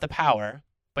I want the power,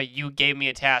 but you gave me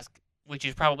a task which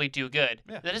is probably do good.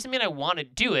 Yeah. That doesn't mean I want to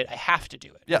do it. I have to do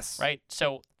it. Yes. Right?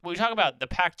 So when we talk about the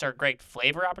pacts are a great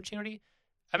flavor opportunity,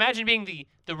 imagine being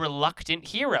the reluctant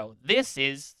hero. This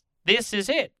is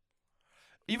it.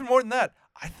 Even more than that,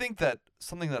 I think that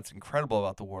something that's incredible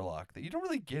about the warlock that you don't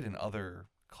really get in other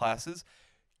classes,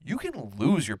 you can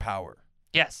lose your power.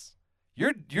 Yes.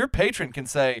 Your patron can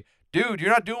say, "Dude, you're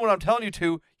not doing what I'm telling you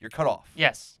to. You're cut off."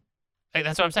 Yes. Like,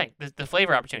 that's what I'm saying. The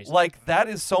flavor opportunities. Like, that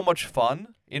is so much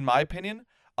fun, in my opinion.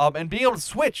 And being able to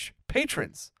switch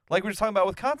patrons, like we were talking about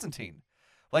with Constantine.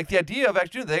 Like, the idea of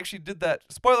actually doing they actually did that.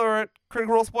 Spoiler alert,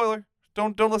 Critical Role spoiler.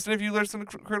 Don't listen if you listen to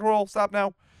Critical Role. Stop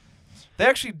now. They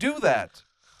actually do that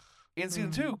in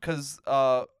season 2 because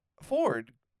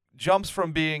Ford jumps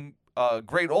from being a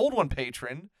great old one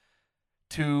patron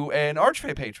to an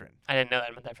Archfey patron. I didn't know that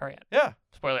I went that far yet. Yeah.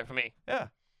 Spoiler for me. Yeah.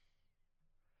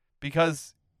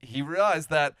 Because he realized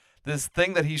that this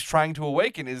thing that he's trying to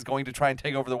awaken is going to try and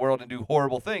take over the world and do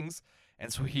horrible things.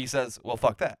 And so he says, well,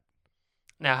 fuck that.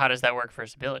 Now, how does that work for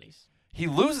his abilities? He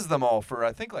loses them all for,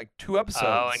 I think, like 2 episodes.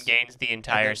 Oh, and gains the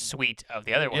entire then- suite of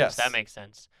the other ones. Yes. That makes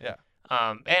sense. Yeah.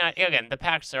 Again, the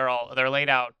packs they're laid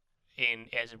out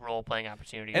as role playing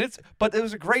opportunities. But it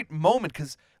was a great moment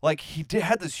because, like, he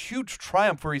had this huge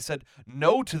triumph where he said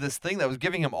no to this thing that was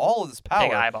giving him all of this power.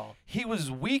 Big eyeball. He was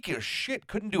weak as shit,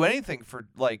 couldn't do anything for,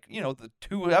 like, the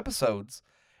 2 episodes.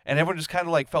 And everyone just kind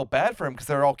of, like, felt bad for him because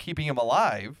they were all keeping him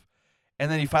alive. And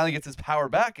then he finally gets his power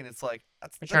back, and it's like,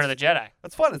 Return of the Jedi.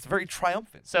 that's fun. It's very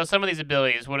triumphant. So some of these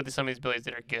abilities, what are some of these abilities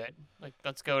that are good? Like,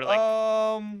 let's go to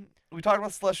like. We talked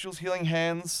about Celestials, Healing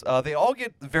Hands. They all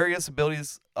get various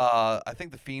abilities. I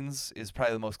think the Fiends is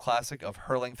probably the most classic of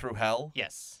hurling through hell.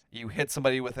 Yes. You hit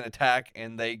somebody with an attack,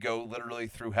 and they go literally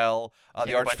through hell. The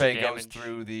Take a bunch of Archfey goes damage.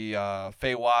 through the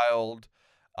Feywild.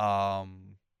 I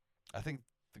think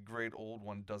the Great Old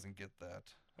One doesn't get that.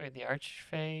 Wait, the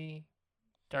Archfey,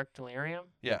 Dark Delirium.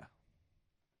 Yeah.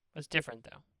 That's different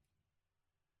though.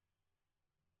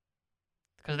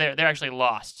 Because they're actually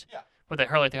lost. Yeah. But they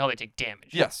hurl through hell, they take damage.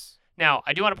 Yes. Now,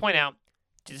 I do want to point out,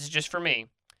 this is just for me,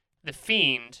 the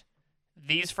Fiend,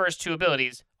 these first 2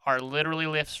 abilities are literally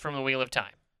lifts from the Wheel of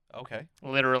Time. Okay.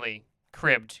 Literally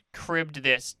cribbed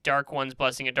this Dark One's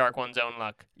blessing and Dark One's own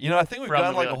luck. I think we've From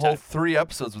done the like Wheel a of whole Time. 3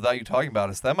 episodes without you talking about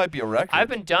it. So that might be a record. I've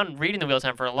been done reading the Wheel of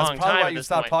Time for a long probably time. why at you this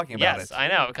stopped point. talking about yes, it. I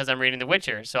know, because I'm reading The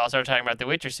Witcher, so I'll start talking about The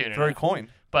Witcher soon Very enough. coin.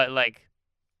 But like,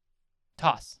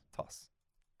 toss.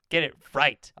 Get it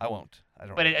right. I won't. I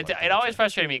don't. But really it like The always Witcher.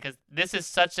 frustrated me because this is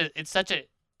such a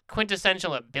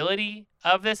quintessential ability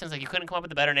of this. And it's like you couldn't come up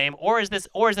with a better name, or is this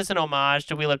an homage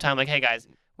to Wheel of Time? Like, hey guys,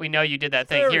 we know you did that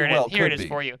thing. Very Here it well is. Here it could is be.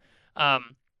 for you.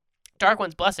 Dark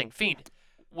One's blessing, Fiend.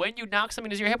 When you knock something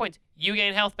to 0 hit points, you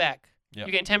gain health back. Yep.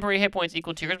 You gain temporary hit points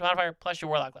equal to your charisma modifier plus your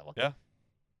warlock level. Yeah.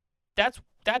 That's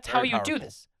how Very you do powerful.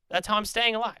 this. That's how I'm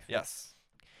staying alive. Yes.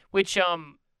 Which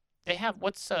they have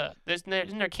isn't there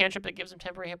a cantrip that gives them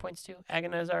temporary hit points too?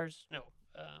 Agonizar's no.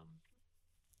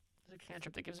 There's a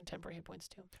cantrip that gives them temporary hit points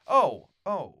too. Oh.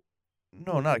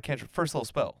 No, not a cantrip. First level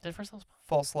spell. Is it first level spell?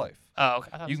 False life. Oh, okay.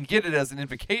 I thought You can get it as an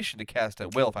invocation to cast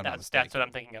at will, if I'm not mistaken. that's what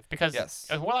I'm thinking of. Because Yes.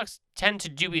 warlocks tend to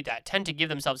do that, tend to give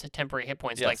themselves temporary hit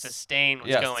points to like Yes. sustain what's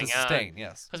Yes, going to sustain,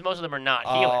 yes. Because most of them are not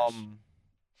healers.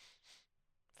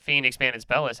 Fiend expanded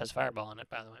spell list has fireball on it,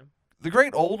 by the way. The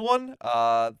great old one,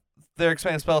 their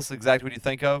expanded spell is exactly what you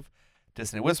think of.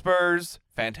 Dissonant Whispers,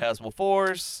 Phantasmal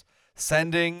Force,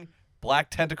 Sending, Black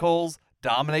Tentacles,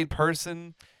 Dominate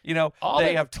Person. All they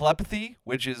that- have Telepathy,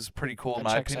 which is pretty cool in That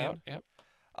my checks opinion. out, yep.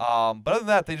 But other than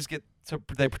that, they just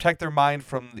they protect their mind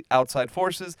from the outside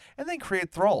forces, and they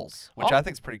create thralls, which All- I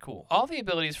think is pretty cool. All the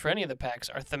abilities for any of the packs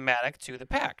are thematic to the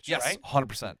pact, Yes, right?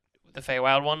 100%. The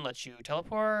Feywild one lets you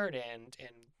teleport and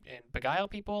beguile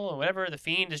people or whatever. The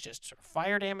Fiend is just sort of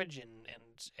fire damage and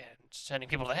sending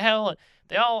people to hell.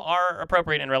 They all are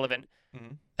appropriate and relevant.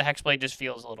 Mhm. The Hexblade just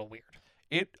feels a little weird.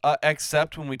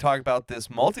 Except when we talk about this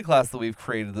multi-class that we've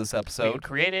created this We've episode,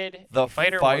 created the a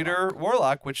fighter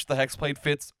warlock, which the Hexblade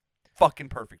fits fucking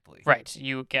perfectly. Right.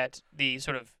 You get the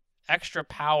sort of extra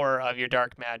power of your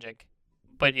dark magic,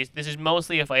 but this is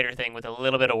mostly a fighter thing with a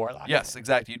little bit of warlock. Yes,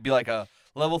 exactly. You'd be like a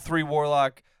level 3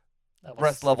 warlock, Levels-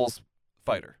 rest levels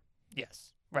fighter.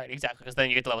 Yes. Right, exactly. Because then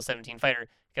you get the level 17 fighter,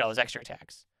 get all those extra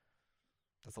attacks.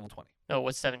 That's level 20. No,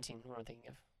 what's 17? What am I thinking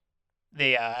of?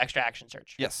 The extra action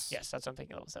search. Yes. Yes, that's what I'm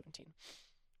thinking, level 17.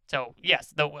 So,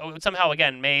 yes, somehow,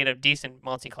 again, made a decent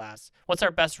multi-class. What's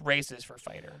our best races for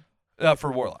fighter?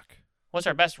 For warlock. What's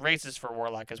our best races for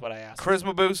warlock is what I asked.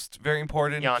 Charisma boost, very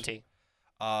important. Yuan-ti.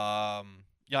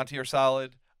 Yuan-ti are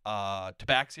solid.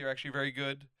 Tabaxi are actually very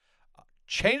good.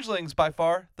 Changelings, by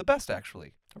far, the best,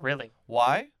 actually. Really?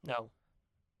 Why? No.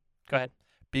 Go ahead.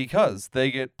 Because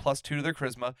they get +2 to their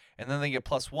charisma, and then they get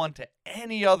 +1 to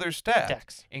any other stat.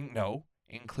 Dex.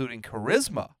 Including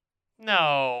charisma.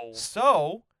 No.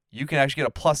 So, you can actually get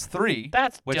a +3,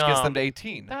 That's which dumb. gets them to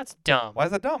 18. That's dumb. Why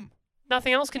is that dumb?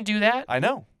 Nothing else can do that. I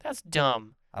know. That's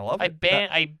dumb. I love I it.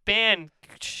 ban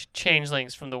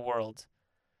changelings from the world.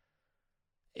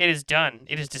 It is done.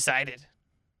 It is decided.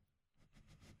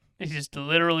 It's just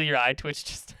literally your eye twitch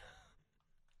just.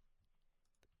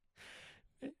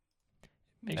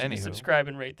 Make sure to Anywho. subscribe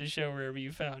and rate the show wherever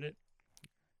you found it.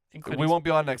 We won't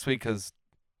be on next week because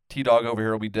T-Dog over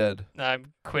here will be dead.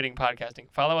 I'm quitting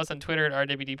podcasting. Follow us on Twitter at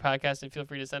RWD Podcast and feel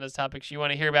free to send us topics you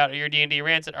want to hear about or your D&D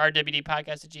rants at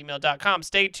rwdpodcast@gmail.com.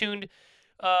 Stay tuned Did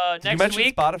you next mention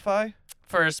week Spotify?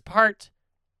 for part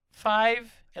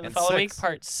 5 and the And following 6. week,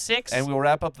 part 6. And we'll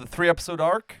wrap up the 3-episode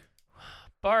arc.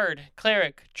 Bard,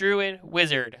 Cleric, Druid,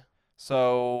 Wizard.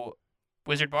 So,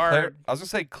 Wizard, Bard. I was going to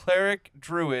say Cleric,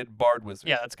 Druid, Bard, Wizard.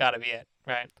 Yeah, that's got to be it,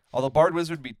 right? Although Bard,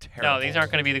 Wizard would be terrible. No, these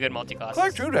aren't going to be the good multi-classes.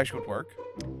 Cleric, Druid actually would work.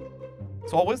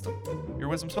 It's all wisdom. You're a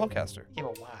wisdom spellcaster. Yeah,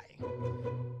 but why?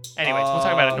 Anyways, we'll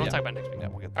talk about it. We'll yeah. talk about it next week. Yeah,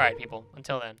 we'll get All there. right, people.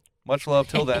 Until then. Much love.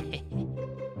 Till then.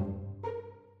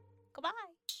 Goodbye.